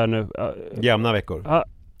 vad sa jag nu? Jämna veckor.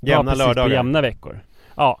 Jämna lördagar. På jämna veckor.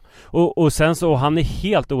 Ja, och sen så han är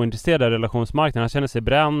helt ointresserad av relationsmarknaden. Han känner sig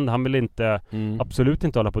bränd, han vill inte absolut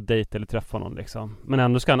inte hålla på dejt eller träffa någon liksom. Men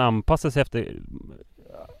ändå ska han anpassa sig efter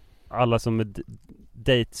alla som är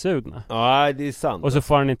dejtsugna. Ja, det är sant. Och så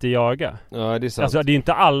får han inte jaga. Ja, det är sant. Alltså det är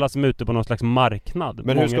inte alla som är ute på någon slags marknad.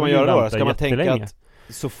 Men hur ska man göra då? Ska man tänka att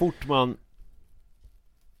så fort man...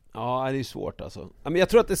 Ja, det är svårt alltså. Men jag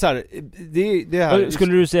tror att det är så här, det här...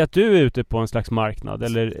 Skulle du säga att du är ute på en slags marknad?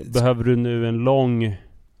 Eller behöver du nu en lång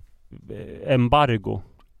embargo?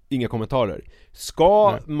 Inga kommentarer.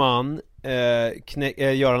 Ska man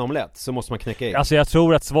göra en omelett, så måste man knäcka ägg. Alltså jag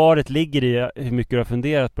tror att svaret ligger i hur mycket du har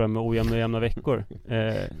funderat på det med ojämna och jämna veckor.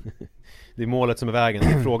 Det är målet som är vägen,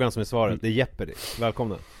 det är frågan som är svaret. Det är Jeopardy.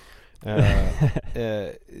 Välkomna.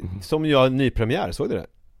 Som jag har nypremiär, såg du det?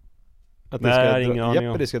 Att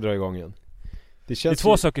Jeopardy ska dra igång igen. Det är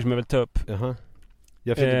två saker som jag vill ta upp.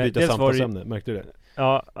 Jag försökte byta samtalsämne, märkte du det?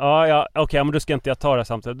 Ja, okej, men då ska inte jag ta det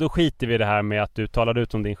samtalet. Då skiter vi i det här med att du talade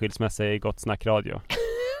ut om din skilsmässa i Gott Snack Radio.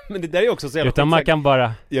 Men det där är också så jävla... Utan man kan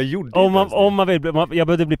bara... Jag gjorde om man vill... Jag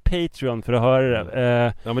behövde bli Patreon för att höra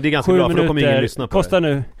det. Ja, men det är ganska bra, för då kommer ingen lyssna på kostar det.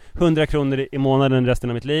 Nu 100 kronor i månaden resten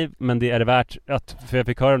av mitt liv. Men det är det värt, för jag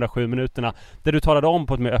fick höra de där 7 minuterna där du talade om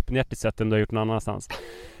på ett mer öppenhjärtigt sätt än du har gjort någon annanstans.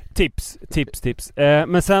 Tips.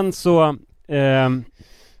 Men sen så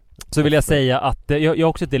vill jag säga att jag har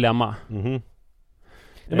också ett dilemma.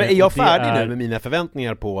 Men är jag färdig nu med mina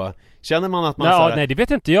förväntningar på... Känner man att man... Nej, det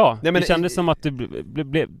vet inte jag. Nej, men det kändes som att du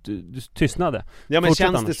tystnade. Ja, men fortsätt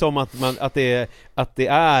känns annars. Det som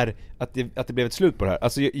att det blev ett slut på det här?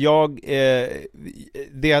 Alltså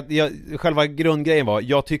själva grundgrejen var,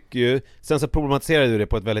 jag tycker ju, sen så problematiserade du det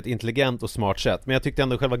på ett väldigt intelligent och smart sätt, men jag tyckte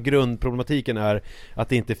ändå själva grundproblematiken är att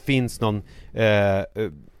det inte finns någon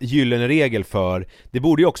gyllene regel för. Det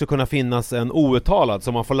borde ju också kunna finnas en outtalad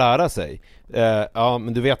som man får lära sig. Ja,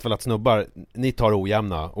 men du vet väl att snubbar, ni tar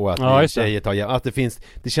ojämna och att tjejer tar jämna. Att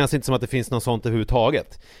det känns inte som att det finns något sånt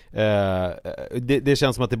överhuvudtaget. Det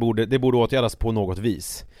känns som att det borde åtgärdas på något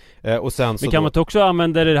vis. Och sen så men kan man också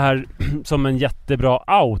använda det här som en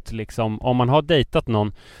jättebra out liksom, om man har dejtat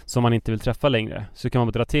någon som man inte vill träffa längre, så kan man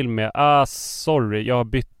bara dra till med sorry, jag har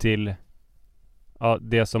bytt till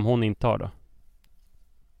det som hon inte har då.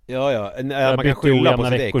 Ja, man kan skylla på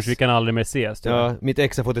sitt ex. Så vi kan aldrig mer ses. Ja, mitt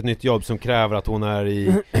ex har fått ett nytt jobb som kräver att hon är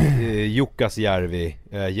i Jukkasjärvi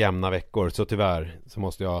jämna veckor. Så tyvärr så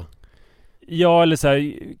måste jag... Ja, eller så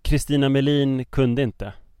här, Kristina Melin kunde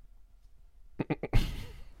inte.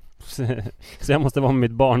 Så jag måste vara med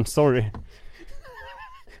mitt barn, sorry.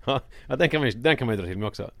 Ja, den kan man ju dra till med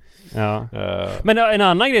också. Ja. Men en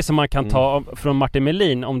annan grej som man kan ta från Martin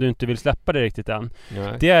Melin, om du inte vill släppa det riktigt än.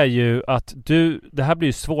 Nej. Det är ju att det här blir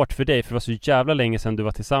ju svårt för dig, för det var så jävla länge sedan du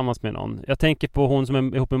var tillsammans med någon. Jag tänker på hon som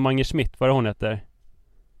är ihop med Mange Schmidt, vad är hon heter?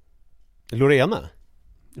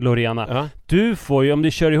 Lorena. Ja. Du får ju, om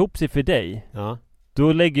du kör ihop sig för dig,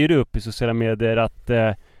 då lägger du upp i sociala medier att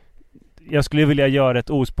jag skulle vilja göra ett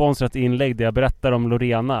osponsrat inlägg där jag berättar om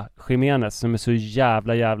Lorena Jiménez som är så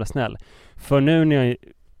jävla snäll. För nu när jag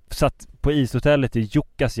satt på ishotellet i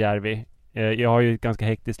Jukkasjärvi, jag har ju ett ganska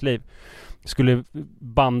hektiskt liv, skulle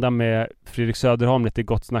banda med Fredrik Söderholm lite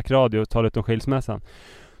Gott Snack Radio och tala ut om skilsmässan.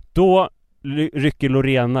 Då rycker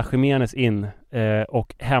Lorena Jiménez in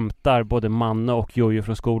och hämtar både Manne och Jojo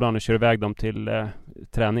från skolan och kör iväg dem till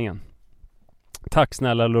träningen. Tack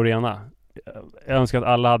snälla Lorena. Jag önskar att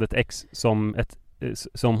alla hade ett ex som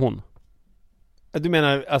hon. Du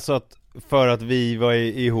menar alltså att för att vi var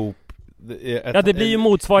ihop ja, det blir ju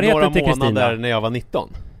motsvarigheten till Kristina. Några månader när jag var 19.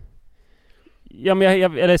 Ja,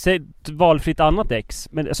 men eller säg valfritt annat ex,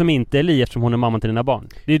 men som inte är Li, eftersom hon är mamman till dina barn.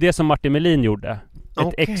 Det är ju det som Martin Melin gjorde.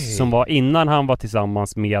 Ett ex som var innan han var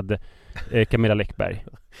tillsammans med Camilla Läckberg.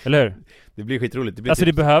 Eller hur? Det blir skitroligt.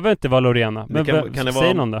 Det behöver inte vara Lorena. Men kan det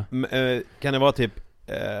säg någon då? Kan det vara typ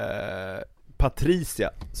Patricia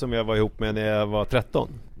som jag var ihop med när jag var 13?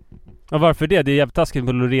 Ja, varför det? Det är jävligt taskigt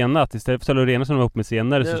på Lorena, att istället för Lorena som var ihop med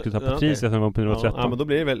senare så skulle ta Patricia som var ihop med när var 13. Ja, men då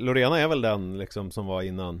blir det väl, Lorena är väl den liksom som var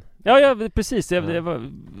innan. Ja, precis, jag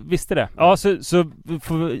visste det. Ja, så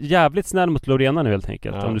får jävligt snäll mot Lorena nu helt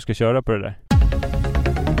enkelt, om du ska köra på det där.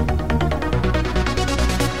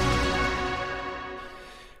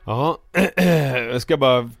 Ja, jag ska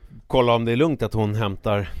bara kolla om det är lugnt att hon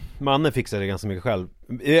hämtar. Mannen fixar det ganska mycket själv.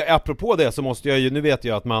 Apropå det så måste jag ju, nu vet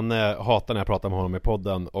jag att man hatar när jag pratar med honom i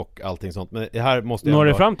podden och allting sånt, men här måste jag når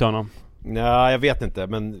du fram till honom? Nej, jag vet inte,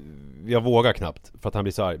 men jag vågar knappt för att han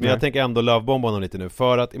blir så arg. Men jag tänker ändå lövbomba honom lite nu,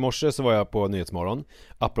 för att i morse så var jag på Nyhetsmorgon,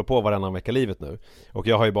 apropå varannan vecka livet nu, och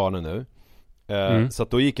jag har ju barnen nu. Så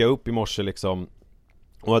att då gick jag upp i morse liksom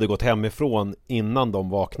och hade gått hemifrån innan de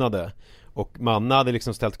vaknade. Och Manna hade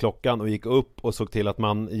liksom ställt klockan och gick upp och såg till att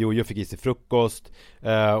Jojo fick i sig frukost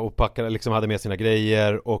och packade, liksom hade med sina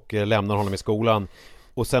grejer och lämnade honom i skolan.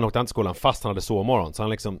 Och sen åkte han till skolan fast han hade sovmorgon. Så han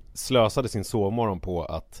liksom slösade sin sovmorgon på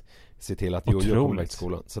att se till att Jojo kom till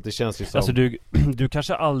skolan. Så det känns ju som... Alltså du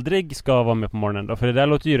kanske aldrig ska vara med på morgonen då, för det där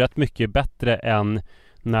låter ju rätt mycket bättre än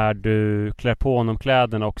när du klär på honom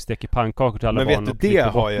kläderna och steker pannkakor till alla barn. Men vet du, det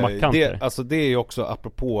har jag det är ju också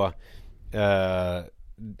apropå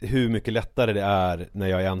hur mycket lättare det är när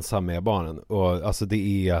jag är ensam med barnen. Och alltså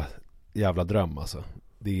det är jävla dröm alltså.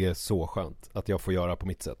 Det är så skönt att jag får göra på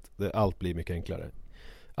mitt sätt. Allt blir mycket enklare.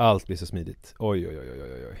 Allt blir så smidigt. Oj.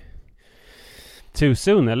 Too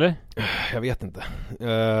soon, eller? Jag vet inte.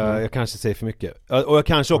 Jag kanske säger för mycket. Och jag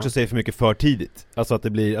kanske också säger för mycket för tidigt. Alltså att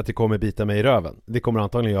det kommer bita mig i röven. Det kommer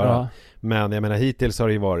antagligen göra. Ja. Men jag menar, hittills har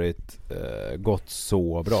det ju varit gått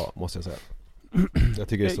så bra, måste jag säga. Jag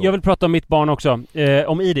tycker det är så. Jag vill prata om mitt barn också.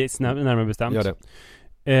 Om Idis, närmare bestämt. Gör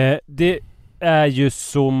det. Det är ju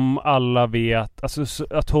som alla vet, alltså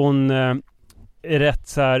att hon är rätt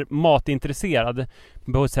så här matintresserad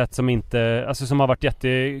på ett sätt som inte, alltså som har varit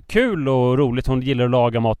jättekul och roligt. Hon gillar att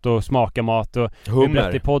laga mat och smaka mat, och vi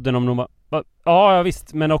berättade i podden om hon var, ja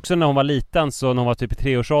visst, men också när hon var liten, så när hon var typ i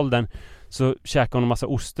 3-årsåldern, så käkade hon en massa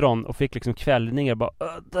ostron och fick liksom kvällningar, bara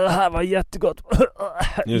det här var jättegott,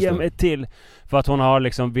 ge mig till, för att hon har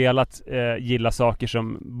liksom velat gilla saker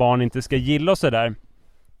som barn inte ska gilla och sådär.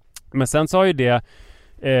 Men sen så har ju det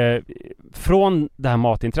från det här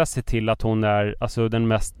matintresset till att hon är alltså den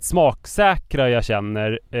mest smaksäkra jag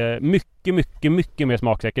känner, mycket mer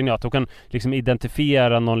smaksäker än jag. Att hon kan liksom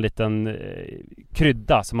identifiera någon liten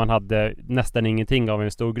krydda som man hade nästan ingenting av i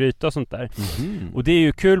en stor gryta och sånt där. Och det är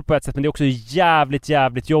ju kul på ett sätt, men det är också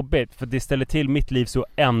jävligt jobbigt, för det ställer till mitt liv så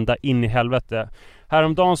ända in i helvete.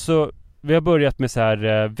 Häromdagen så vi har börjat med så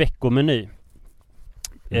här veckomeny.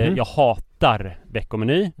 Jag hatar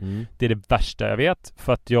veckomeny. Det är det värsta jag vet,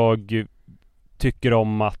 för att jag tycker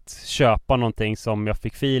om att köpa någonting som jag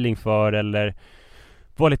fick feeling för, eller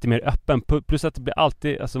vara lite mer öppen. Plus att det blir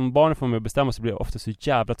alltid, alltså om barnen får mig att bestämma så blir det ofta så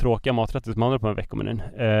jävla tråkiga maträtter som andra på en veckomenyn.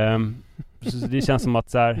 Så det känns som att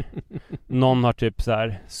så här, någon har typ så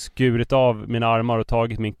här skurit av mina armar och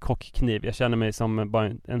tagit min kockkniv. Jag känner mig som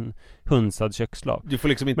bara en hunsad köksslav. Du får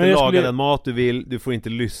liksom inte laga den mat du vill. Du får inte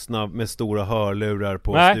lyssna med stora hörlurar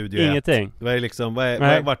på Studio 1. Ingenting. Vad är liksom,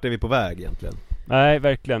 vart är vi på väg egentligen? Nej,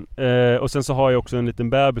 verkligen. Och sen så har jag också en liten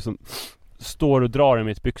bebis som står och drar i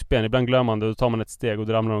mitt byxben. Ibland glömmer man det, då tar man ett steg och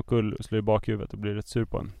ramlar omkull och slår i bakhuvudet och blir rätt sur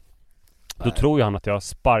på en. Då tror ju han att jag har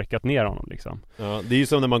sparkat ner honom liksom. Ja, det är ju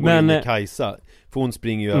som när man går in i Kajsa. För hon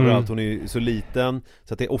springer ju överallt. Hon är ju så liten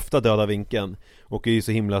så att det är ofta döda vinkeln. Och är ju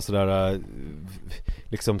så himla sådär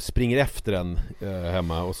liksom springer efter en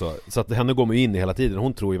hemma och så. Så att henne går man ju in i hela tiden.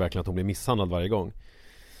 Hon tror ju verkligen att hon blir misshandlad varje gång.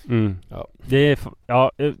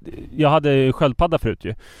 Ja. Jag hade ju sköldpadda förut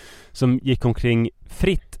ju, som gick omkring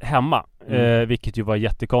fritt hemma, vilket ju var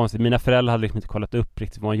jättekonstigt. Mina föräldrar hade liksom inte kollat upp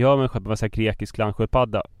riktigt vad man gör med en sköldpadda. Det var så här grekisk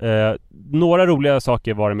landsköldpadda. Några roliga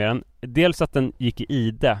saker var det med den. Dels att den gick i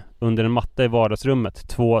ide under en matta i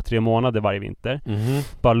vardagsrummet 2-3 månader varje vinter.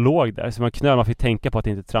 Bara låg där, så man fick tänka på att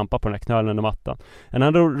inte trampa på den här knölen under mattan. En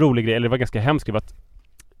annan rolig grej, eller det var ganska hemskt, var att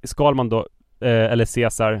Skalman då, eller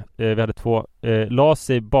Cesar, vi hade 2, la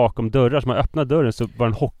sig bakom dörrar. Så man öppnade dörren så var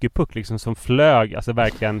en hockeypuck liksom som flög, alltså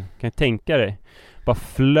verkligen, kan du tänka dig, bara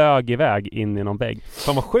flög iväg in i någon vägg.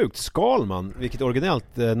 Fan vad sjukt, Skalman, vilket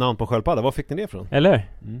originellt namn på sköldpadda. Var fick ni det ifrån? Eller?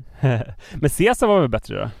 Men Cesar var väl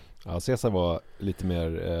bättre då? Ja, Cesar var lite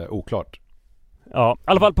mer oklart. Ja, i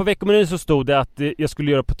alla fall på veckomenyn så stod det att jag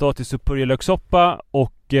skulle göra potatis och purjolökssoppa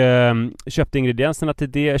och köpte ingredienserna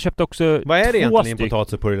till det. Jag köpte också vad är det egentligen i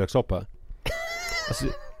potatis och purjolökssoppa? Alltså,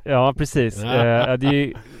 ja, precis. Det är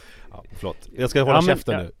ju... ja, förlåt. Jag ska hålla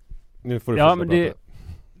käften nu. Nu får du men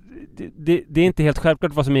det är inte helt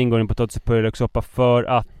självklart vad som ingår i en potatis och purjolökssoppa, för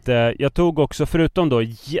att jag tog också, förutom då,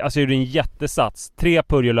 alltså jag gjorde en jättesats. 3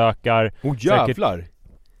 purjolökar. Jävlar!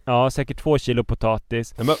 Säkert 2 kilo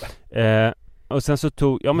potatis. Och sen så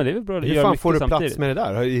tog... Ja, men det är väl bra. Hur fan får du plats med det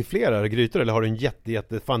där? Har du flera grytor eller har du en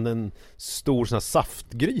fan en stor sån här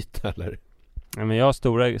saftgryta eller? Ja, men jag har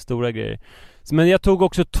stora grejer. Men jag tog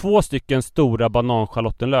också 2 stycken stora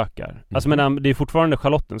bananschalottenlökar. Alltså men det är fortfarande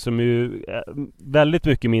schalotten som är ju väldigt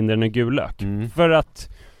mycket mindre än en gul lök. För att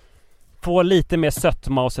få lite mer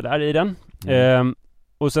sötma och sådär i den.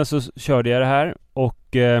 Och sen så körde jag det här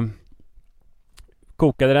och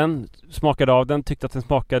kokade den, smakade av den, tyckte att den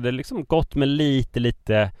smakade liksom gott med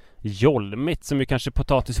lite jolmigt, som ju kanske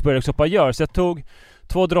potatis och purjolökssoppa gör. Så jag tog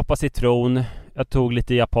 2 droppar citron, jag tog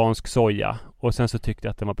lite japansk soja och sen så tyckte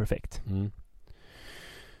jag att den var perfekt.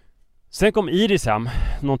 Sen kom Iris hem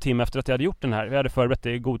någon timme efter att jag hade gjort den här. Vi hade förberett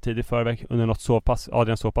det i god tid i förväg under något sovpass,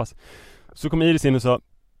 Adrians sovpass. Så kom Iris in och sa: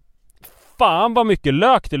 fan vad mycket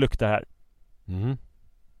lök det luktar här.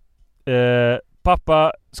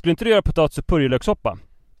 Pappa, skulle inte du göra potatis och purjolökssoppa?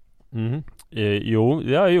 Jo,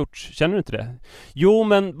 det har jag gjort. Känner du inte det? Jo,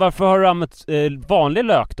 men varför har du använt vanlig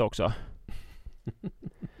lök då också?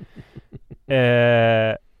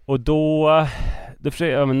 Och då försöker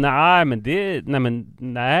jag,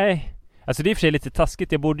 nej. Alltså det är i och för sig lite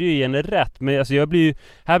taskigt. Jag borde ju ge henne rätt, men alltså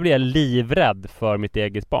här blir jag livrädd för mitt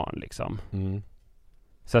eget barn liksom.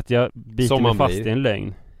 Så att jag biter mig fast i en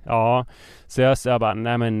lögn. Ja, så jag sa bara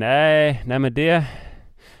nej men det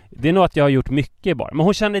är nog att jag har gjort mycket bara. Men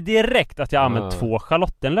hon kände direkt att jag använt 2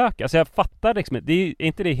 schalottenlökar. Så jag fattar liksom, är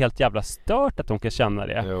inte det helt jävla stört att hon kan känna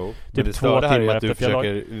det? Jo, typ men det störda här är att du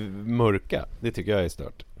försöker mörka. Det tycker jag är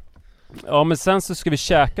stört. Ja, men sen så ska vi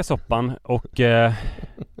käka soppan och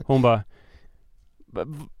hon bara,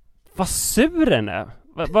 vad sur den är.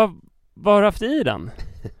 Vad har du haft i den?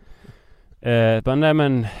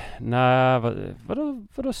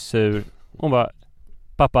 Vadå sur? Hon bara,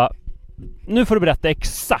 pappa, nu får du berätta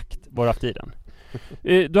exakt vad du har haft i den.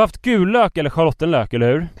 Du har haft gul lök eller schalottenlök,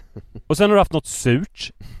 eller hur? Och sen har du haft något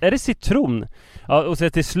surt. Är det citron? Ja, och så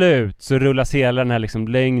till slut så rullas hela den här liksom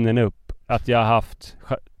lögnen upp. Att jag har haft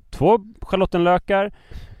 2 schalottenlökar,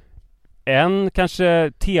 en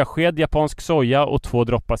kanske tesked japansk soja och 2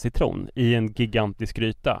 droppar citron i en gigantisk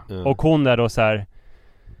gryta. Och hon är då så här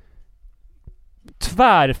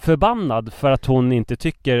tvärförbannad för att hon inte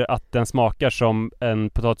tycker att den smakar som en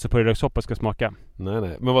potatis och purjolökssoppa ska smaka.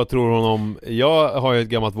 Nej. Men vad tror hon om... Jag har ju ett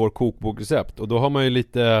gammalt vår kokbokrecept och då har man ju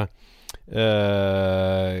lite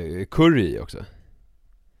curry också.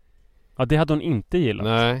 Ja, det hade hon inte gillat.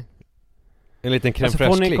 Nej. En liten crème fraîche klick.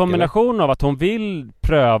 Alltså, hon är en kombination eller? Av att hon vill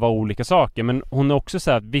pröva olika saker, men hon är också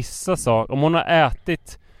så här att vissa saker, om hon har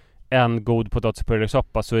ätit en god potatis och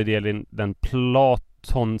purjolökssoppa så är det den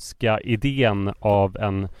newtonska idén av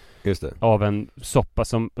en soppa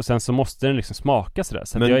och sen så måste den liksom smaka sådär.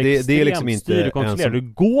 Så men jag är det är liksom inte styr och kontrollerad. Det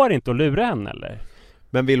går inte att lura henne eller?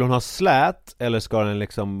 Men vill hon ha slät eller ska den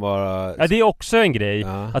liksom vara... Ja, det är också en grej.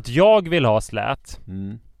 Att jag vill ha slät.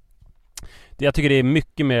 Jag tycker det är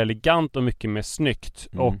mycket mer elegant och mycket mer snyggt.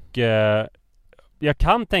 Och jag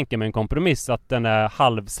kan tänka mig en kompromiss att den är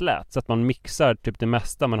halvslät. Så att man mixar typ det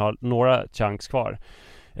mesta. Man har några chunks kvar.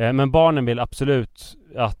 Men barnen vill absolut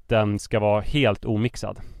att den ska vara helt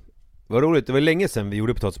omixad. Vad roligt, det var länge sedan vi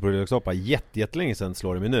gjorde potatis på purjolökssoppa. Jättelänge sedan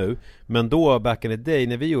slår det mig nu. Men då, back in the day,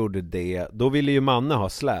 när vi gjorde det, då ville ju Manne ha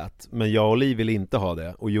slät. Men jag och Liv ville inte ha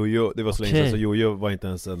det. Och Jojo, det var så länge sedan, så Jojo var inte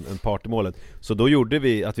ens en part i målet. Så då gjorde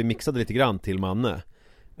vi att vi mixade lite grann till Manne.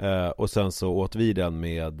 Och sen så åt vi den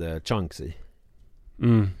med chunks i.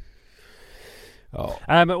 Ja.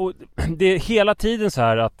 Men det är hela tiden så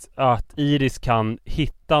här att Iris kan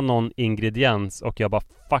hitta någon ingrediens och jag bara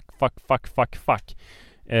fuck.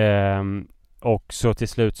 Och så till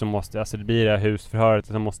slut så måste jag, alltså det blir det här husförhöret,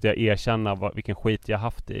 så måste jag erkänna vilken skit jag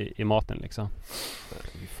haft i maten liksom.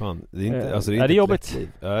 Fan, det är inte, alltså det är jobbigt.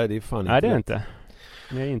 Nej, det är fan inte. Nej, det är inte.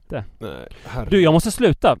 Nej, inte. Nej, du, jag måste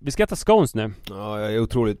sluta. Vi ska äta scones nu. Ja, jag är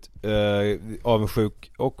otroligt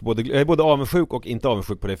avundsjuk och jag är både avundsjuk och inte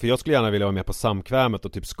avundsjuk på det. För jag skulle gärna vilja vara med på samkvämet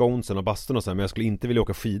och typ sconesen och bastun och så här, men jag skulle inte vilja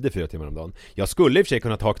åka skidor 4 timmar om dagen. Jag skulle i och för sig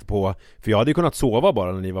kunna haka på, för jag hade ju kunnat sova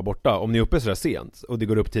bara när ni var borta. Om ni är uppe så där sent och det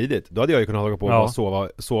går upp tidigt, då hade jag ju kunnat haka på och bara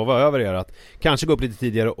sova över er. Att kanske gå upp lite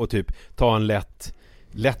tidigare och typ ta en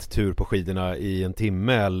lätt tur på skidorna i en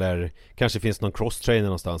timme, eller kanske finns någon cross-trainer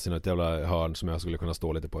någonstans i något jävla hörn som jag skulle kunna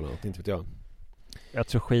stå lite på eller något, inte vet jag. Jag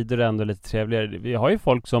tror skidor är ändå lite trevligare. Vi har ju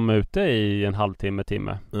folk som är ute i en halvtimme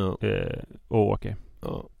och åker.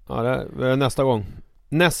 Ja, det är nästa gång.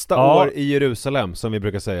 Nästa år i Jerusalem, som vi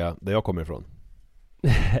brukar säga, där jag kommer ifrån.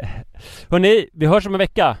 Hörrni, vi hörs om en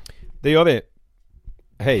vecka. Det gör vi.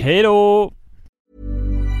 Hej då!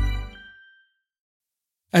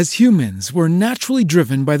 As humans, we're naturally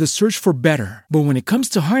driven by the search for better. But when it comes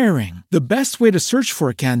to hiring, the best way to search for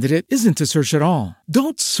a candidate isn't to search at all.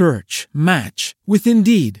 Don't search, match with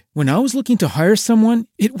Indeed. When I was looking to hire someone,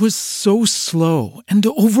 it was so slow and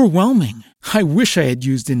overwhelming. I wish I had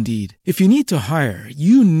used Indeed. If you need to hire,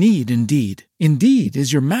 you need Indeed. Indeed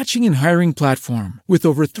is your matching and hiring platform with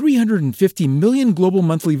over 350 million global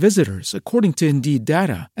monthly visitors, according to Indeed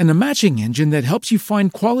data, and a matching engine that helps you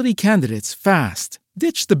find quality candidates fast.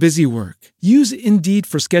 Ditch the busy work. Use Indeed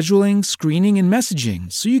for scheduling, screening, and messaging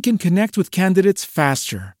so you can connect with candidates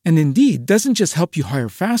faster. And Indeed doesn't just help you hire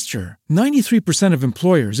faster. 93% of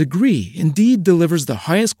employers agree Indeed delivers the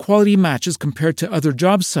highest quality matches compared to other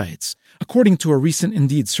job sites, according to a recent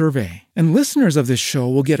Indeed survey. And listeners of this show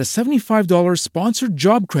will get a $75 sponsored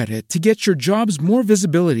job credit to get your jobs more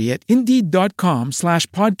visibility at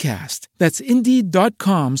Indeed.com/podcast. That's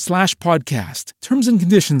Indeed.com/podcast. Terms and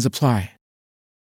conditions apply.